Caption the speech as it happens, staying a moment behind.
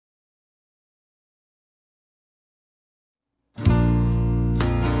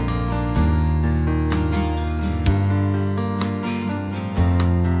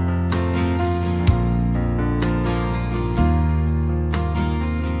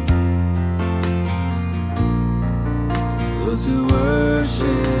Those who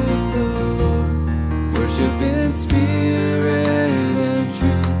worship the Lord worship in spirit and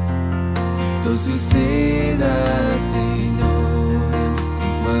truth. Those who say that they know Him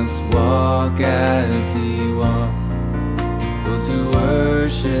must walk as He walked. Those who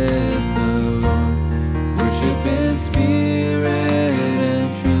worship the Lord worship in spirit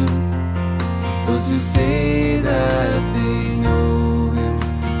and truth. Those who say that they know Him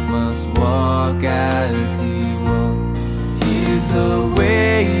must walk as He walked. He is the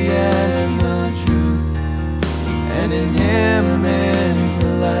way and the truth, and in Him is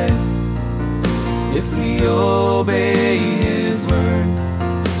the life. If we obey His word,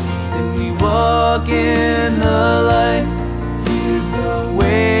 then we walk in the light. He is the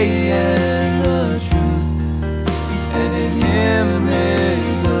way and the truth, and in Him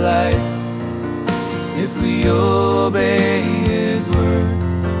is the life. If we obey His word,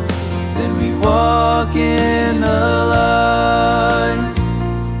 then we walk in the light.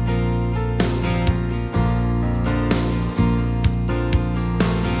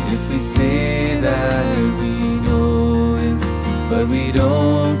 If we say that we know Him, but we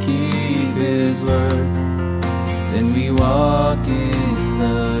don't keep His word, then we walk in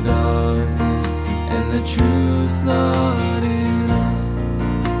the darkness, and the truth's not in us.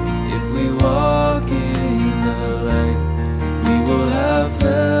 If we walk in the light, we will have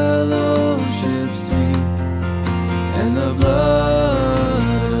fellowship sweet, and the blood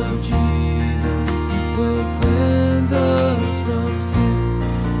of Jesus will cleanse us from sin.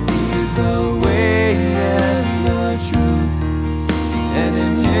 He is the way and the truth, and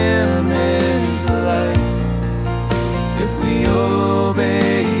in Him is the life. If we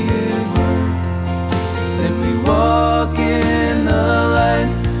obey His word, then we walk in the light.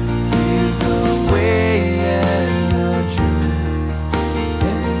 He is the way and the truth,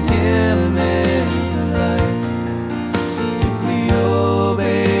 and in Him is the life. If we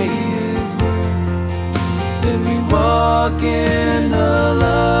obey His word, then we walk in the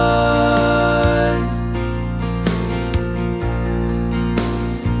light.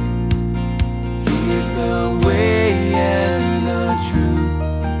 He is the way and the truth,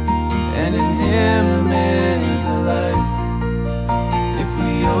 and in Him is the life. If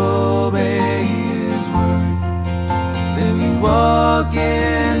we obey His word, then we walk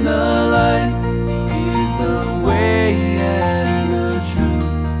in the light. He is the way and the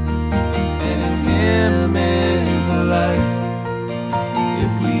truth, and in Him is the life.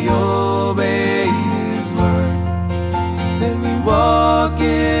 If we obey His word, then we walk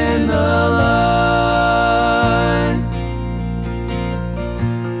in the light.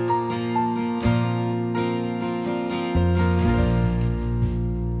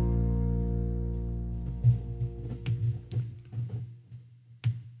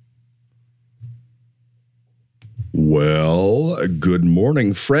 Well, good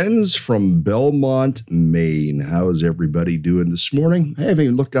morning, friends from Belmont, Maine. How is everybody doing this morning? I haven't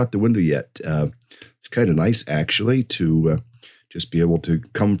even looked out the window yet. It's kind of nice, actually, to just be able to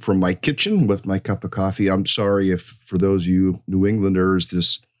come from my kitchen with my cup of coffee. I'm sorry if, for those of you New Englanders,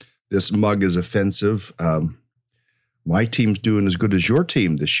 this mug is offensive. My team's doing as good as your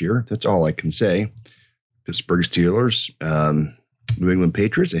team this year. That's all I can say. Pittsburgh Steelers, New England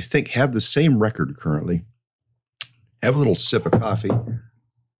Patriots, I think, have the same record currently. Have a little sip of coffee.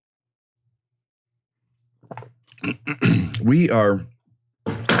 We are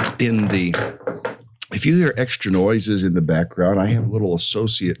in the, if you hear extra noises in the background, I have a little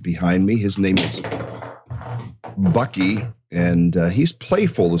associate behind me. His name is Bucky, and he's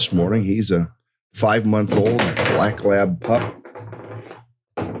playful this morning. He's a 5-month-old black lab pup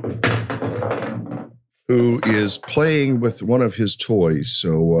who is playing with one of his toys.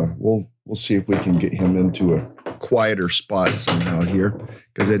 So we'll see if we can get him into a quieter spot somehow here,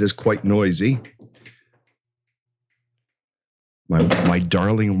 because it is quite noisy. My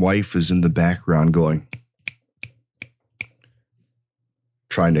darling wife is in the background going,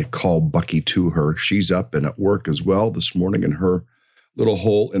 trying to call Bucky to her. She's up and at work as well this morning in her little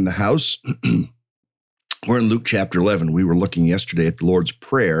hole in the house. We're in Luke chapter 11. We were looking yesterday at the Lord's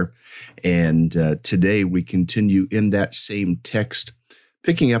Prayer, and today we continue in that same text,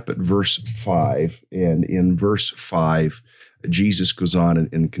 picking up at verse 5. And in verse 5, Jesus goes on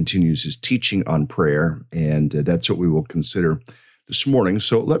and continues his teaching on prayer, and that's what we will consider this morning.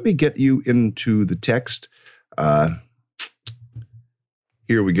 So let me get you into the text.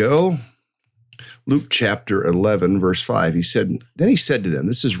 Here we go. Luke chapter 11, verse 5. Then he said to them,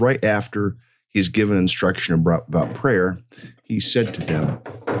 this is right after he's given instruction about prayer. He said to them,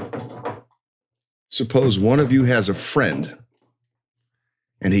 suppose one of you has a friend,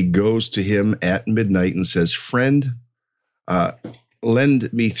 and he goes to him at midnight and says, friend,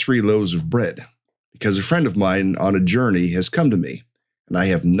 lend me 3 loaves of bread, because a friend of mine on a journey has come to me, and I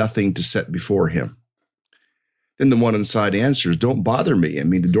have nothing to set before him. Then the one inside answers, don't bother me. I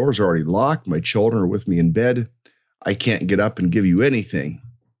mean, the door's already locked. My children are with me in bed. I can't get up and give you anything.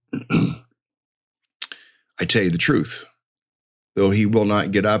 I tell you the truth. Though he will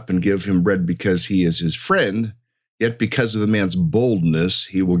not get up and give him bread because he is his friend, yet because of the man's boldness,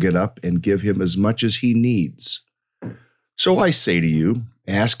 he will get up and give him as much as he needs. So I say to you,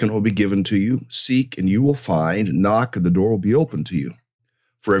 ask and it will be given to you. Seek and you will find. Knock and the door will be open to you.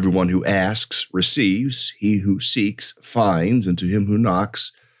 For everyone who asks receives. He who seeks finds. And to him who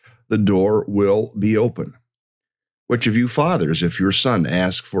knocks, the door will be open. Which of you fathers, if your son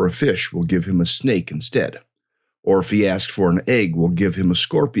asks for a fish, will give him a snake instead? Or if he asks for an egg, will give him a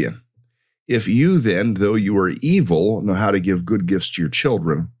scorpion? If you then, though you are evil, know how to give good gifts to your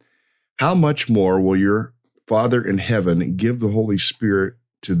children, how much more will your Father in heaven give the Holy Spirit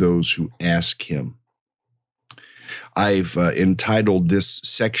to those who ask him? I've entitled this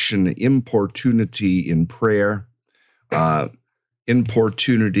section Importunity in Prayer.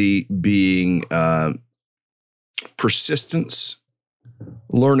 Importunity being persistence,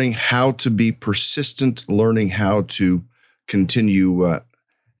 learning how to be persistent, learning how to continue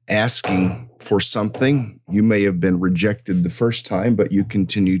asking for something. You may have been rejected the first time, but you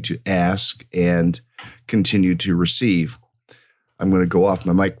continue to ask and continue to receive. I'm going to go off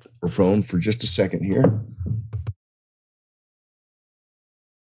my microphone for just a second here.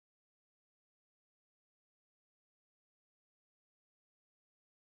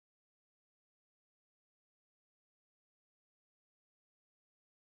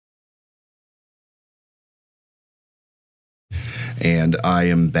 And I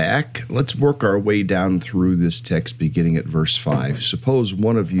am back. Let's work our way down through this text beginning at verse 5. Suppose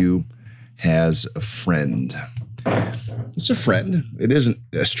one of you has a friend. It's a friend. It isn't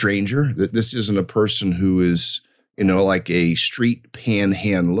a stranger. This isn't a person who is, like a street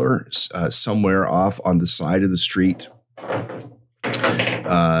panhandler somewhere off on the side of the street,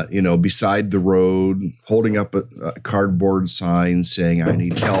 beside the road, holding up a cardboard sign saying, I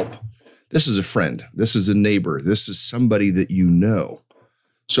need help. This is a friend. This is a neighbor. This is somebody that you know.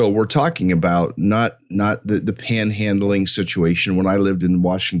 So we're talking about not the panhandling situation. When I lived in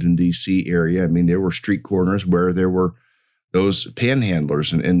Washington, D.C. area, I mean, there were street corners where there were those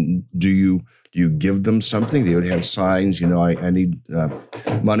panhandlers. And do you give them something? They would have signs, I need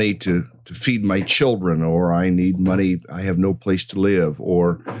money to feed my children, or I need money, I have no place to live.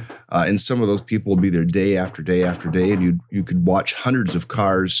 And some of those people would be there day after day after day, and you could watch hundreds of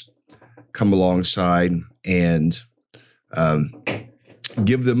cars come alongside and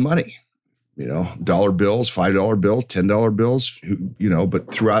give them money, dollar bills, $5 bills, $10 bills,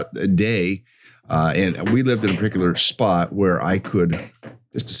 but throughout the day. And we lived in a particular spot where I could,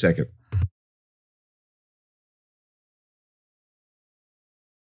 just a second.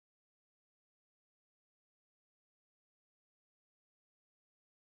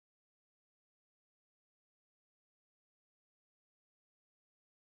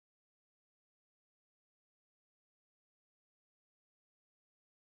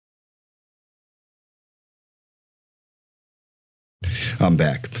 I'm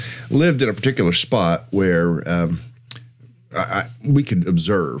back. Lived in a particular spot where we could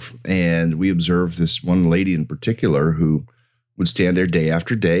observe, and we observed this one lady in particular who would stand there day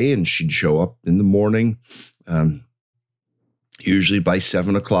after day, and she'd show up in the morning, usually by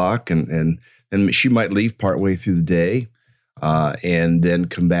 7 o'clock, and she might leave partway through the day, and then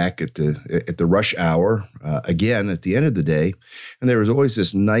come back at the rush hour again at the end of the day. And there was always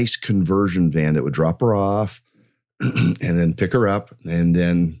this nice conversion van that would drop her off, and then pick her up, and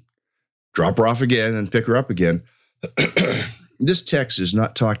then drop her off again and pick her up again. This text is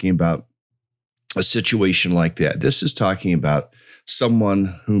not talking about a situation like that. This is talking about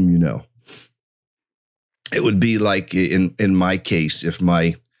someone whom you know. It would be like in my case, if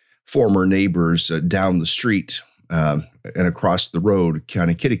my former neighbors down the street and across the road,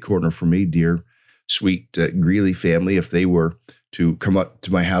 kind of kitty corner for me, dear, sweet Greeley family, if they were to come up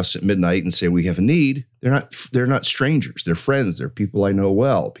to my house at midnight and say, we have a need, they're not strangers. They're friends. They're people I know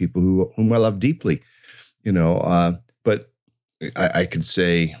well, people whom I love deeply, but I could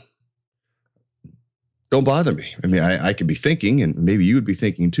say, don't bother me. I mean, I could be thinking, and maybe you would be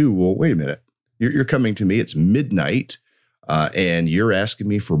thinking too, well, wait a minute. You're coming to me, it's midnight, and you're asking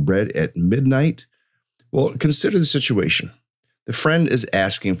me for bread at midnight? Well, consider the situation. The friend is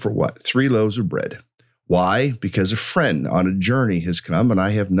asking for what? 3 loaves of bread. Why? Because a friend on a journey has come, and I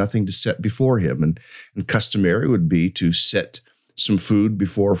have nothing to set before him. And customary would be to set some food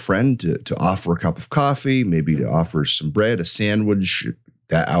before a friend, to offer a cup of coffee, maybe to offer some bread, a sandwich.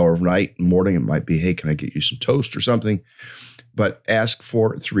 That hour of night, morning, it might be, hey, can I get you some toast or something? But ask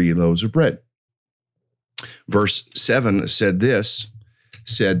for 3 loaves of bread. Verse 7 said,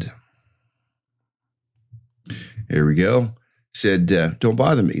 here we go, said, don't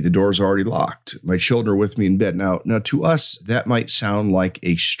bother me. The door's already locked. My children are with me in bed. Now, to us, that might sound like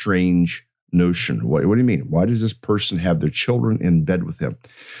a strange notion. What do you mean? Why does this person have their children in bed with him?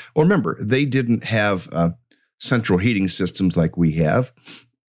 Well, remember, they didn't have central heating systems like we have.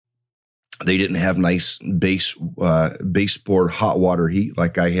 They didn't have nice baseboard hot water heat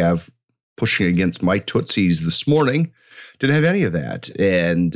like I have pushing against my Tootsies this morning. Didn't have any of that. And